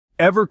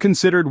Ever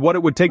considered what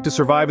it would take to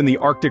survive in the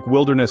Arctic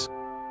wilderness?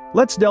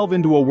 Let's delve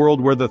into a world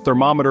where the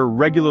thermometer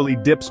regularly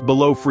dips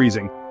below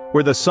freezing,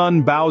 where the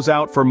sun bows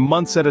out for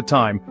months at a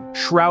time,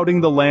 shrouding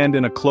the land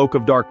in a cloak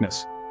of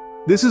darkness.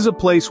 This is a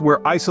place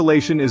where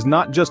isolation is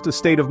not just a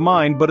state of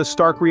mind but a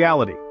stark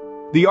reality.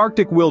 The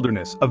Arctic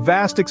wilderness, a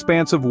vast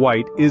expanse of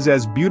white, is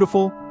as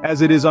beautiful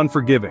as it is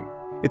unforgiving.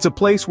 It's a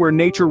place where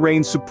nature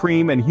reigns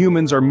supreme and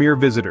humans are mere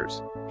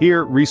visitors.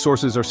 Here,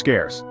 resources are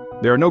scarce.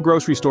 There are no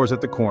grocery stores at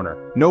the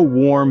corner, no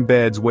warm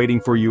beds waiting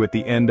for you at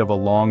the end of a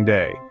long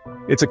day.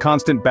 It's a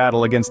constant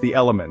battle against the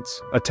elements,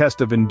 a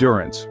test of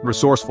endurance,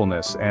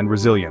 resourcefulness, and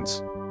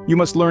resilience. You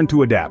must learn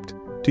to adapt,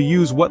 to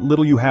use what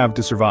little you have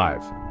to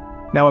survive.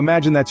 Now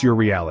imagine that's your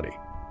reality.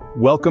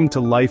 Welcome to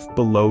life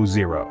below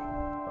zero.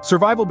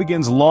 Survival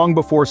begins long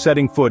before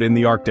setting foot in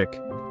the Arctic.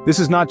 This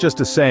is not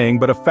just a saying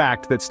but a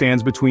fact that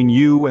stands between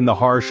you and the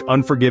harsh,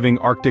 unforgiving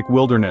Arctic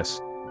wilderness.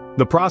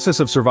 The process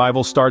of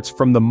survival starts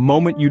from the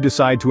moment you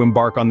decide to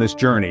embark on this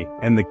journey,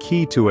 and the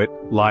key to it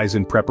lies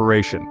in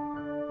preparation.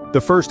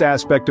 The first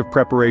aspect of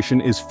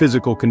preparation is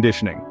physical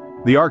conditioning.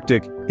 The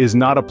Arctic is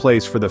not a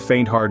place for the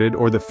faint-hearted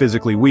or the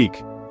physically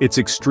weak. Its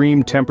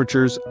extreme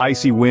temperatures,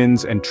 icy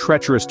winds, and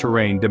treacherous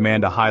terrain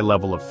demand a high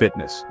level of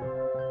fitness.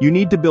 You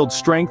need to build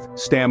strength,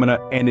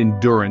 stamina, and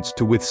endurance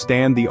to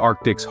withstand the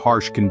Arctic's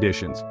harsh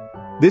conditions.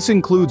 This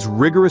includes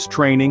rigorous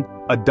training,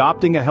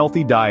 adopting a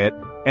healthy diet,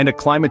 and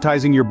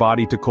acclimatizing your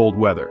body to cold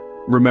weather.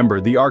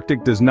 Remember, the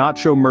Arctic does not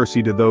show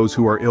mercy to those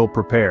who are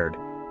ill-prepared.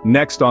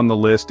 Next on the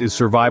list is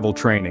survival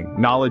training.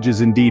 Knowledge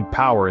is indeed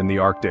power in the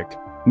Arctic.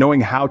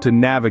 Knowing how to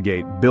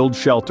navigate, build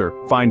shelter,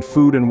 find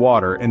food and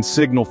water, and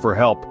signal for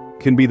help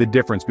can be the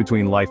difference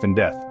between life and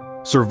death.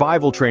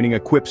 Survival training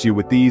equips you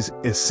with these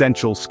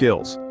essential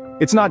skills.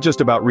 It's not just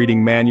about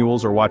reading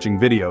manuals or watching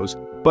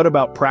videos, but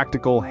about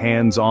practical,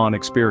 hands-on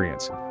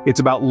experience.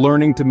 It's about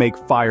learning to make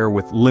fire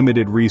with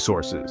limited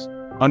resources,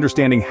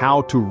 understanding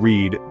how to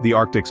read the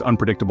Arctic's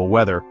unpredictable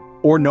weather,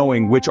 or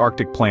knowing which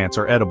Arctic plants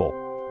are edible.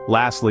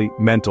 Lastly,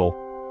 mental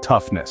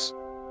toughness.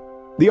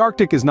 The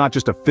Arctic is not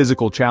just a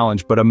physical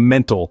challenge but a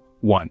mental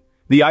one.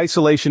 The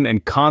isolation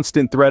and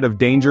constant threat of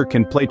danger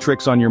can play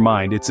tricks on your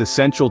mind. It's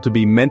essential to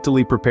be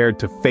mentally prepared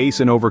to face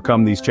and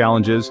overcome these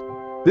challenges.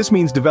 This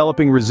means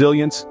developing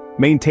resilience,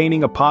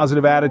 maintaining a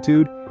positive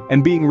attitude,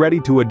 and being ready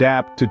to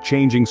adapt to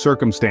changing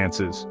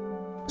circumstances.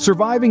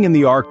 Surviving in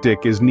the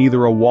Arctic is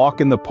neither a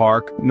walk in the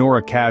park nor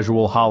a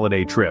casual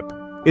holiday trip.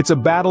 It's a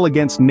battle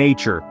against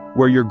nature,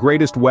 where your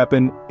greatest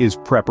weapon is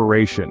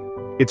preparation.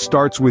 It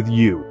starts with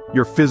you,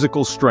 your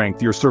physical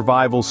strength, your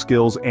survival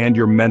skills, and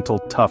your mental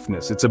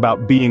toughness. It's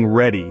about being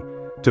ready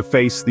to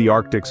face the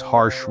Arctic's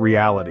harsh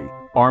reality,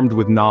 armed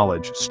with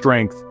knowledge,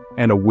 strength,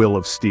 and a will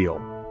of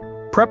steel.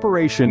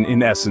 Preparation,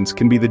 in essence,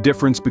 can be the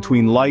difference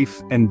between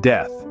life and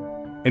death.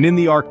 And in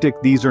the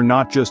Arctic, these are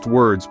not just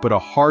words, but a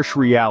harsh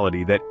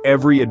reality that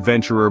every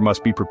adventurer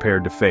must be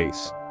prepared to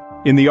face.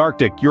 In the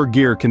Arctic, your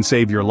gear can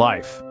save your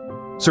life.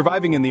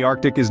 Surviving in the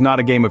Arctic is not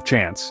a game of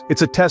chance.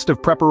 It's a test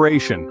of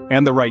preparation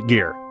and the right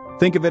gear.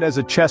 Think of it as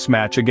a chess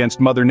match against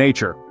Mother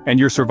Nature, and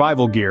your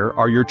survival gear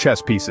are your chess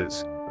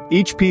pieces.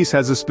 Each piece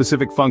has a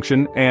specific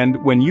function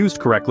and, when used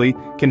correctly,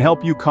 can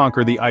help you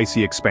conquer the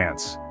icy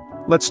expanse.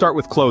 Let's start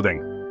with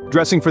clothing.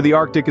 Dressing for the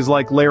Arctic is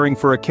like layering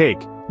for a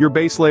cake. Your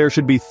base layer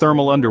should be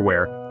thermal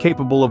underwear,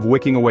 capable of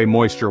wicking away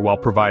moisture while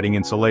providing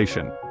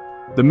insulation.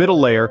 The middle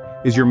layer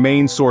is your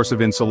main source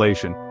of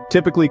insulation,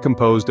 typically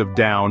composed of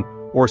down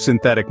or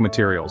synthetic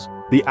materials.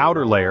 The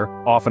outer layer,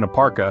 often a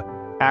parka,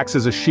 acts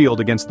as a shield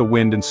against the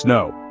wind and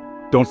snow.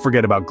 Don't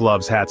forget about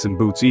gloves, hats, and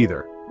boots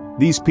either.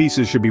 These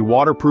pieces should be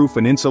waterproof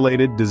and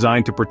insulated,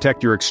 designed to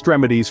protect your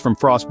extremities from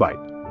frostbite.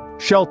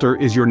 Shelter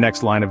is your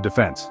next line of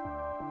defense.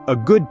 A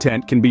good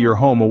tent can be your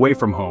home away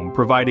from home,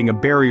 providing a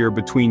barrier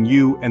between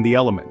you and the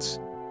elements.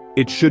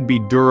 It should be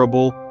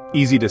durable,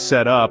 easy to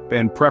set up,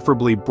 and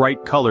preferably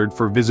bright-colored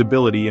for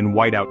visibility in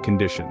whiteout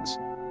conditions.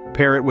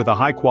 Pair it with a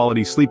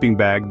high-quality sleeping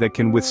bag that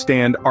can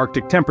withstand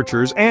Arctic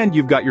temperatures, and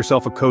you've got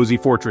yourself a cozy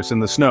fortress in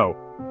the snow.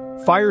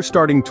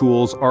 Fire-starting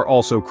tools are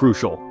also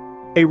crucial.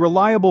 A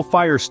reliable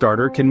fire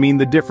starter can mean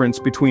the difference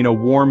between a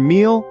warm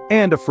meal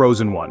and a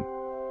frozen one.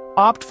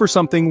 Opt for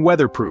something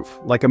weatherproof,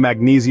 like a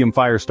magnesium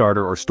fire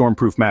starter or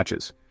stormproof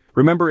matches.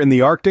 Remember, in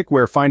the Arctic,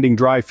 where finding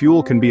dry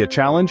fuel can be a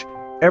challenge,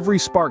 every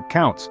spark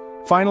counts.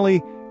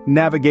 Finally,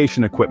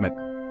 navigation equipment.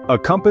 A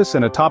compass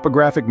and a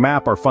topographic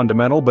map are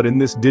fundamental, but in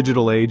this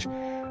digital age,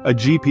 a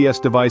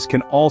GPS device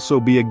can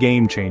also be a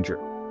game changer.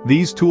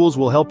 These tools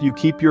will help you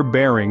keep your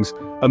bearings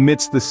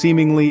amidst the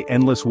seemingly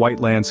endless white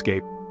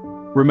landscape.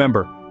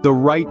 Remember, the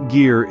right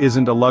gear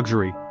isn't a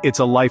luxury, it's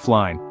a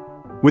lifeline.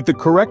 With the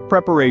correct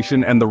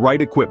preparation and the right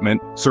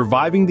equipment,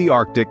 surviving the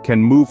Arctic can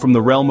move from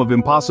the realm of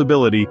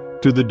impossibility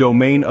to the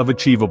domain of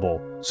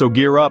achievable. So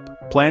gear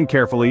up, plan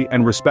carefully,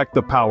 and respect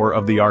the power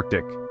of the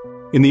Arctic.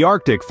 In the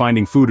Arctic,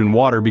 finding food and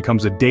water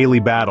becomes a daily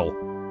battle.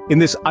 In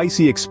this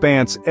icy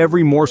expanse,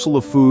 every morsel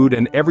of food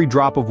and every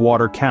drop of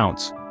water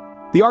counts.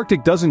 The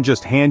Arctic doesn't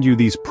just hand you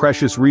these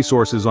precious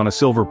resources on a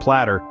silver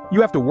platter, you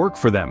have to work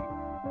for them.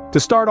 To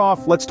start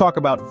off, let's talk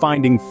about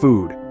finding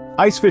food.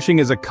 Ice fishing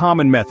is a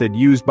common method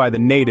used by the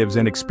natives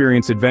and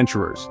experienced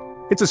adventurers.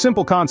 It's a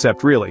simple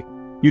concept, really.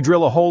 You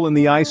drill a hole in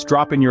the ice,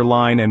 drop in your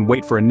line, and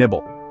wait for a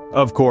nibble.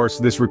 Of course,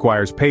 this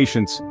requires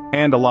patience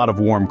and a lot of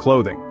warm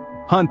clothing.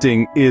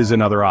 Hunting is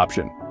another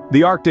option.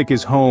 The Arctic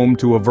is home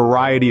to a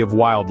variety of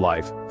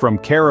wildlife, from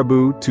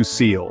caribou to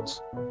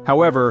seals.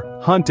 However,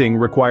 hunting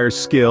requires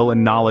skill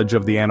and knowledge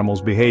of the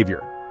animal's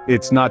behavior.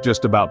 It's not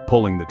just about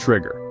pulling the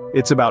trigger.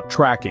 It's about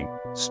tracking,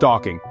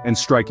 stalking, and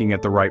striking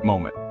at the right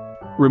moment.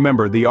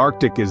 Remember, the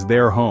Arctic is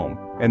their home,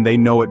 and they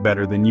know it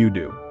better than you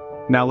do.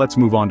 Now let's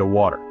move on to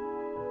water.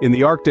 In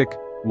the Arctic,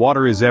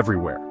 water is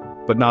everywhere,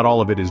 but not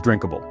all of it is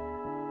drinkable.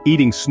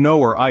 Eating snow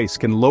or ice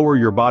can lower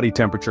your body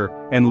temperature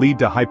and lead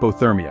to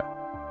hypothermia.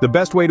 The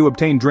best way to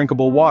obtain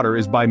drinkable water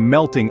is by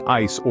melting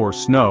ice or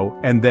snow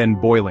and then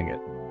boiling it.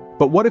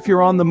 But what if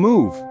you're on the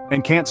move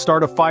and can't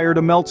start a fire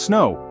to melt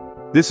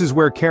snow? This is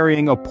where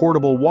carrying a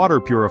portable water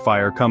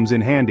purifier comes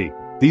in handy.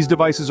 These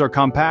devices are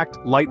compact,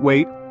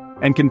 lightweight,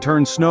 and can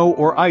turn snow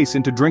or ice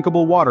into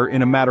drinkable water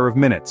in a matter of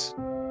minutes.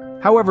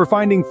 However,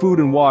 finding food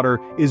and water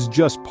is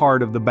just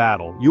part of the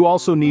battle. You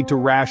also need to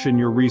ration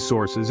your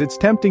resources. It's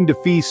tempting to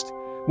feast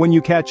when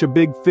you catch a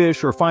big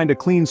fish or find a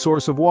clean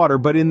source of water,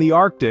 but in the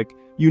Arctic,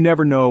 you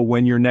never know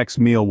when your next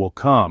meal will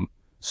come.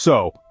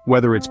 So,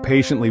 whether it's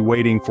patiently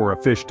waiting for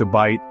a fish to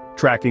bite,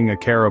 tracking a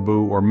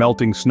caribou, or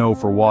melting snow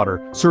for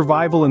water,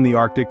 survival in the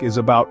Arctic is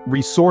about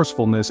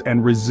resourcefulness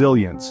and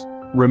resilience.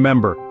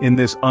 Remember, in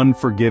this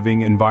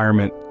unforgiving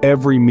environment,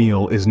 every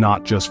meal is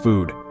not just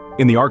food.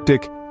 In the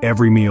Arctic,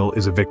 every meal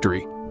is a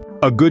victory.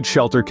 A good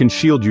shelter can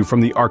shield you from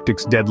the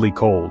Arctic's deadly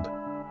cold.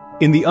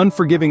 In the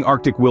unforgiving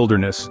Arctic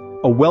wilderness,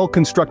 a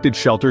well-constructed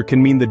shelter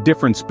can mean the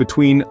difference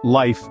between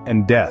life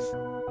and death.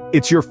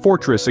 It's your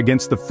fortress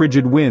against the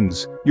frigid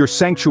winds, your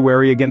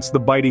sanctuary against the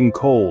biting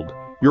cold,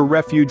 your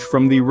refuge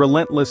from the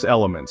relentless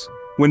elements.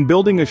 When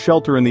building a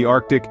shelter in the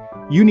Arctic,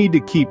 you need to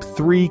keep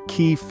three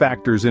key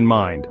factors in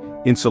mind: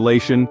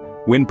 insulation,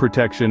 wind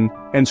protection,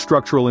 and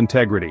structural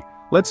integrity.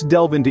 Let's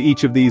delve into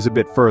each of these a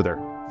bit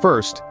further.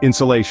 First,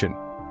 insulation.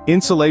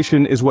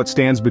 Insulation is what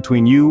stands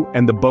between you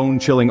and the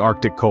bone-chilling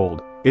Arctic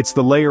cold. It's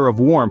the layer of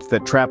warmth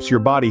that traps your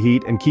body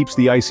heat and keeps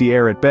the icy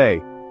air at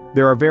bay.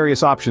 There are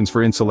various options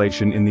for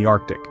insulation in the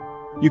Arctic.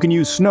 You can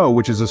use snow,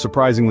 which is a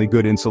surprisingly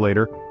good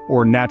insulator,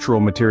 or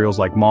natural materials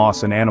like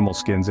moss and animal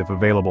skins if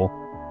available.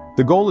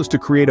 The goal is to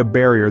create a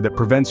barrier that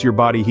prevents your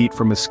body heat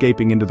from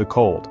escaping into the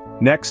cold.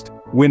 Next,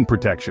 wind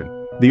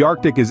protection. The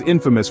Arctic is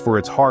infamous for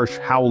its harsh,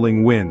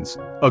 howling winds.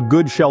 A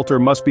good shelter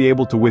must be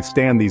able to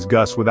withstand these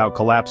gusts without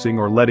collapsing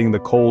or letting the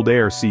cold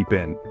air seep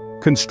in.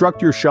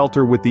 Construct your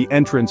shelter with the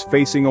entrance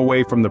facing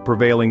away from the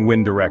prevailing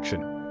wind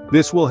direction.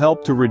 This will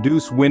help to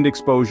reduce wind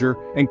exposure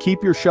and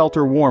keep your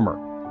shelter warmer.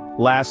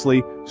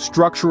 Lastly,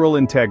 structural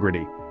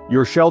integrity.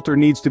 Your shelter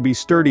needs to be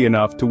sturdy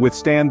enough to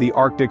withstand the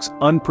Arctic's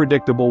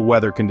unpredictable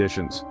weather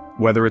conditions.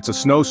 Whether it's a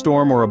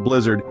snowstorm or a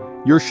blizzard,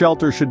 your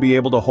shelter should be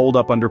able to hold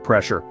up under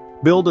pressure.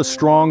 Build a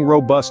strong,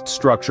 robust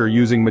structure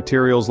using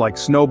materials like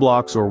snow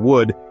blocks or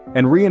wood,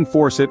 and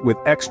reinforce it with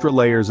extra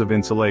layers of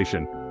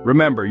insulation.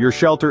 Remember, your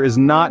shelter is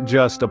not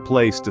just a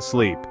place to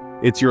sleep.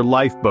 It's your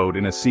lifeboat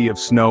in a sea of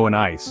snow and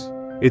ice.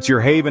 It's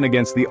your haven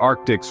against the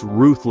Arctic's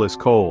ruthless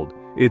cold.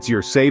 It's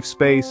your safe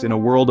space in a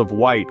world of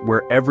white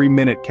where every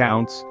minute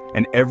counts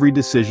and every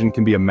decision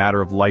can be a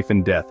matter of life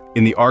and death.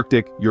 In the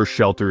Arctic, your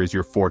shelter is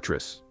your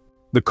fortress.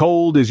 The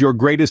cold is your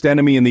greatest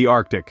enemy in the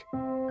Arctic.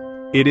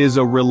 It is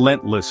a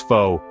relentless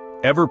foe,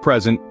 ever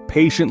present,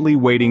 patiently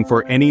waiting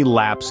for any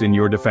lapse in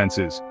your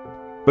defenses.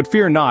 But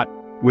fear not,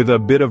 with a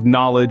bit of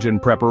knowledge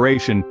and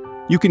preparation,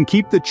 you can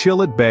keep the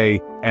chill at bay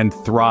and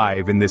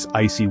thrive in this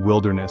icy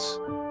wilderness.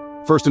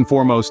 First and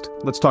foremost,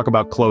 let's talk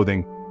about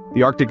clothing.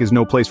 The Arctic is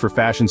no place for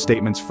fashion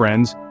statements,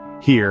 friends.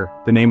 Here,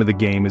 the name of the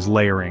game is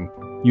layering.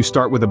 You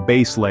start with a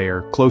base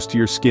layer, close to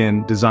your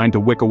skin, designed to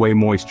wick away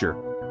moisture.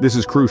 This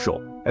is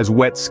crucial, as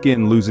wet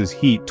skin loses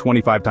heat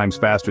 25 times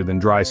faster than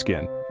dry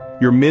skin.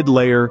 Your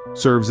mid-layer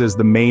serves as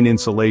the main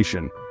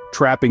insulation,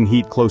 trapping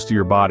heat close to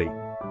your body.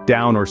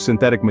 Down or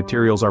synthetic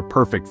materials are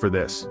perfect for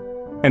this.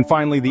 And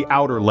finally, the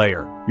outer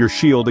layer, your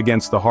shield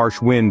against the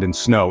harsh wind and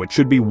snow. It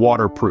should be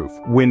waterproof,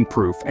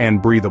 windproof,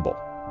 and breathable.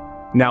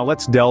 Now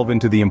let's delve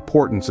into the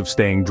importance of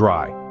staying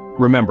dry.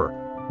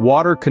 Remember,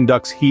 water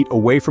conducts heat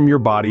away from your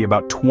body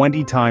about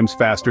 20 times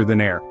faster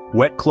than air.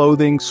 Wet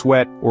clothing,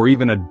 sweat, or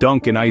even a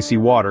dunk in icy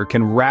water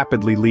can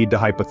rapidly lead to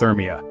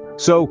hypothermia.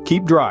 So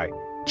keep dry.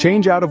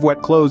 Change out of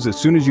wet clothes as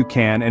soon as you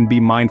can and be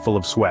mindful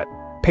of sweat.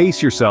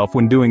 Pace yourself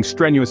when doing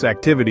strenuous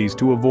activities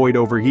to avoid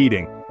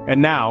overheating.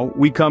 And now,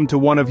 we come to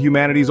one of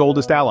humanity's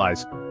oldest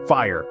allies,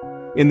 fire.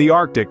 In the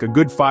Arctic, a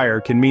good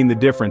fire can mean the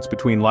difference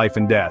between life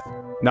and death.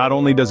 Not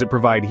only does it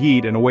provide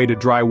heat and a way to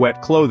dry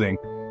wet clothing,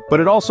 but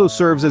it also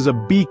serves as a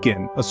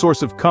beacon, a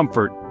source of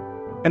comfort,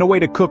 and a way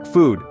to cook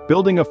food.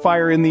 Building a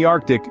fire in the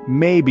Arctic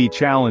may be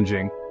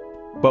challenging,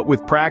 but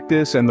with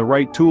practice and the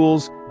right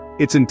tools,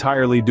 it's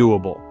entirely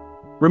doable.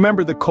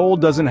 Remember, the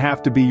cold doesn't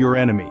have to be your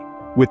enemy.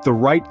 With the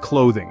right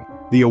clothing,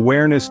 the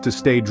awareness to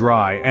stay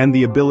dry, and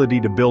the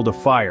ability to build a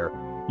fire,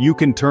 you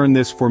can turn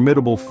this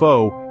formidable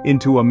foe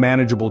into a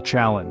manageable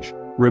challenge.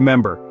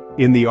 Remember,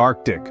 in the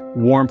Arctic,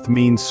 warmth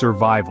means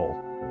survival.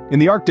 In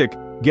the Arctic,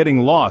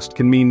 getting lost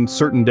can mean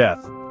certain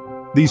death.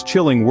 These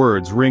chilling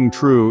words ring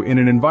true in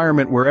an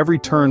environment where every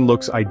turn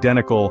looks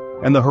identical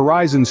and the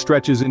horizon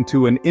stretches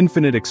into an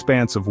infinite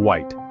expanse of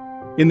white.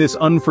 In this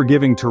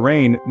unforgiving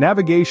terrain,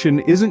 navigation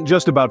isn't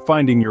just about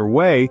finding your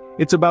way,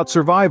 it's about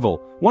survival.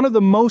 One of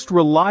the most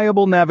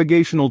reliable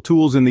navigational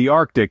tools in the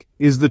Arctic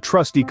is the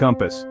trusty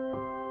compass.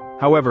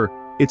 However,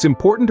 it's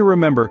important to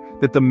remember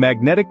that the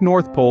magnetic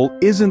North Pole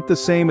isn't the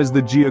same as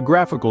the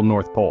geographical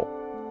North Pole.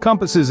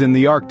 Compasses in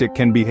the Arctic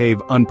can behave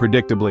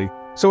unpredictably,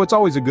 so it's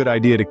always a good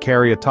idea to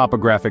carry a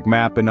topographic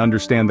map and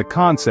understand the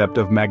concept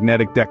of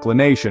magnetic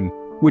declination,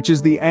 which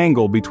is the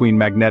angle between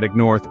magnetic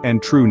north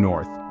and true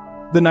north.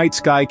 The night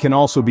sky can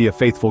also be a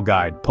faithful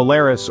guide.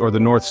 Polaris, or the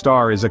North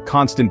Star, is a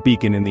constant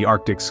beacon in the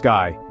Arctic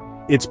sky.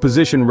 Its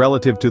position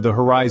relative to the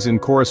horizon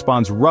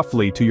corresponds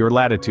roughly to your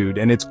latitude,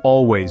 and it's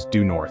always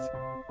due north.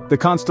 The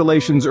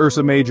constellations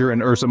Ursa Major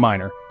and Ursa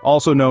Minor,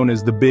 also known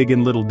as the Big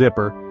and Little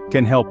Dipper,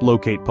 can help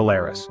locate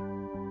Polaris.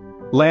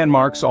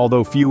 Landmarks,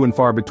 although few and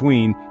far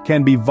between,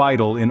 can be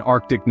vital in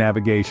Arctic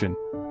navigation.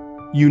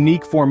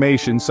 Unique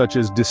formations such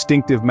as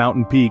distinctive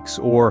mountain peaks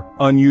or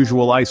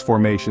unusual ice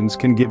formations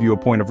can give you a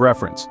point of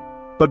reference.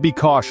 But be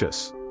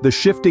cautious. The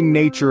shifting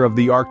nature of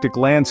the Arctic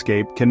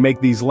landscape can make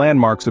these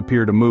landmarks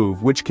appear to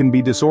move, which can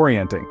be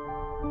disorienting.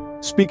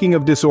 Speaking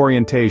of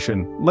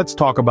disorientation, let's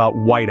talk about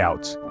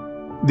whiteouts.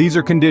 These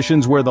are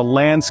conditions where the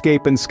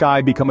landscape and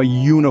sky become a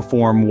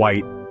uniform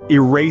white,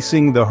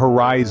 erasing the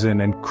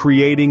horizon and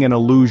creating an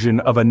illusion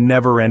of a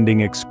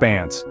never-ending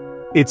expanse.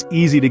 It's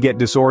easy to get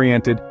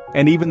disoriented,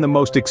 and even the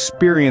most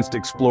experienced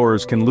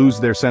explorers can lose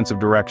their sense of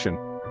direction.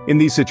 In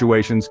these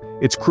situations,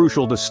 it's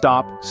crucial to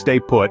stop, stay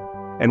put,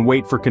 and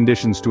wait for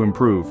conditions to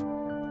improve.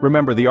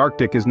 Remember, the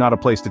Arctic is not a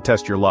place to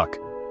test your luck.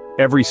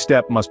 Every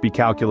step must be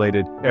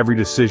calculated, every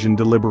decision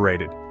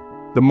deliberated.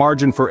 The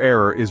margin for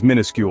error is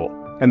minuscule,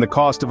 and the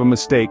cost of a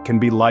mistake can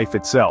be life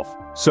itself.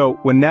 So,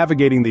 when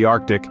navigating the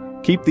Arctic,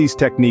 keep these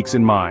techniques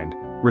in mind.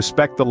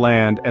 Respect the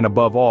land, and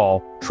above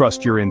all,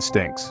 trust your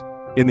instincts.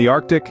 In the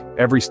Arctic,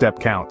 every step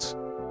counts.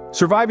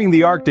 Surviving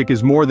the Arctic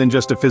is more than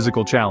just a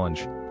physical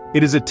challenge.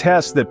 It is a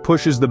test that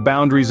pushes the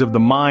boundaries of the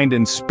mind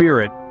and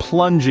spirit,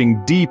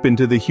 plunging deep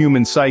into the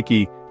human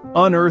psyche,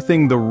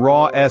 unearthing the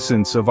raw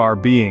essence of our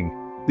being.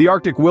 The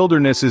Arctic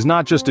wilderness is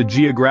not just a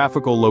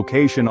geographical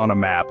location on a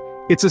map,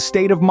 it's a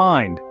state of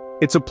mind.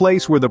 It's a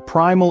place where the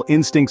primal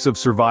instincts of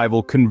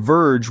survival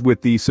converge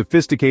with the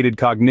sophisticated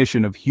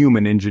cognition of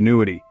human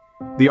ingenuity.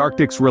 The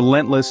Arctic's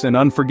relentless and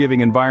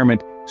unforgiving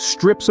environment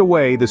strips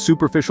away the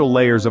superficial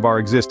layers of our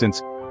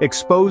existence,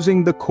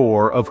 exposing the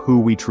core of who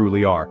we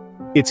truly are.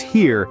 It's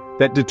here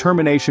that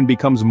determination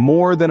becomes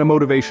more than a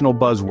motivational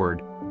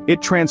buzzword.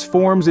 It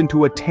transforms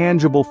into a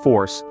tangible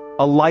force,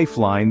 a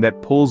lifeline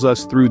that pulls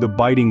us through the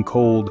biting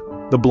cold,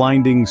 the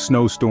blinding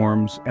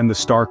snowstorms, and the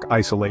stark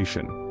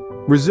isolation.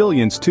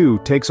 Resilience, too,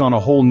 takes on a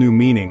whole new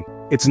meaning.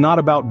 It's not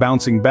about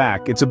bouncing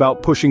back, it's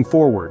about pushing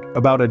forward,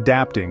 about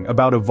adapting,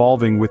 about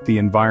evolving with the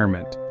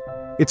environment.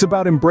 It's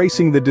about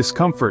embracing the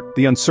discomfort,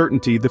 the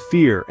uncertainty, the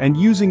fear, and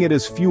using it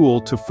as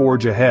fuel to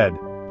forge ahead.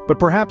 But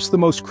perhaps the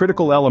most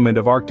critical element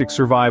of Arctic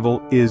survival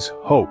is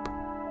hope.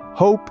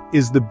 Hope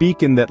is the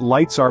beacon that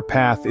lights our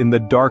path in the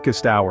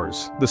darkest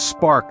hours, the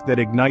spark that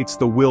ignites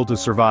the will to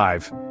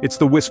survive. It's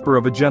the whisper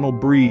of a gentle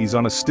breeze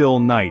on a still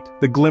night,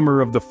 the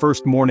glimmer of the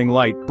first morning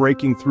light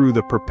breaking through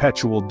the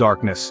perpetual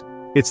darkness.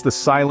 It's the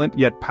silent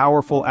yet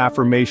powerful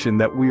affirmation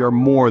that we are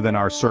more than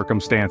our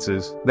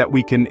circumstances, that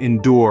we can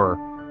endure,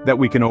 that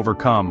we can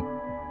overcome.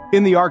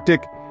 In the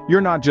Arctic, you're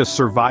not just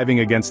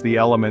surviving against the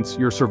elements,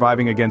 you're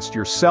surviving against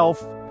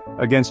yourself,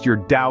 against your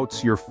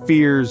doubts, your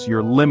fears,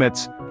 your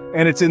limits.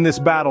 And it's in this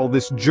battle,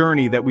 this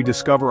journey, that we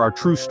discover our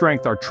true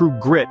strength, our true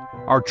grit,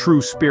 our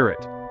true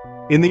spirit.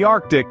 In the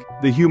Arctic,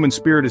 the human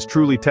spirit is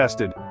truly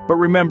tested. But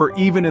remember,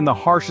 even in the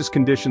harshest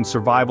conditions,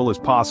 survival is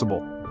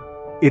possible.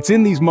 It's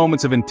in these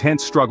moments of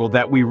intense struggle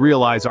that we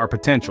realize our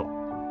potential,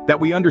 that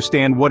we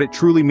understand what it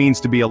truly means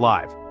to be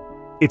alive.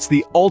 It's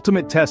the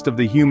ultimate test of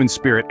the human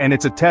spirit, and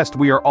it's a test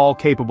we are all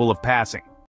capable of passing.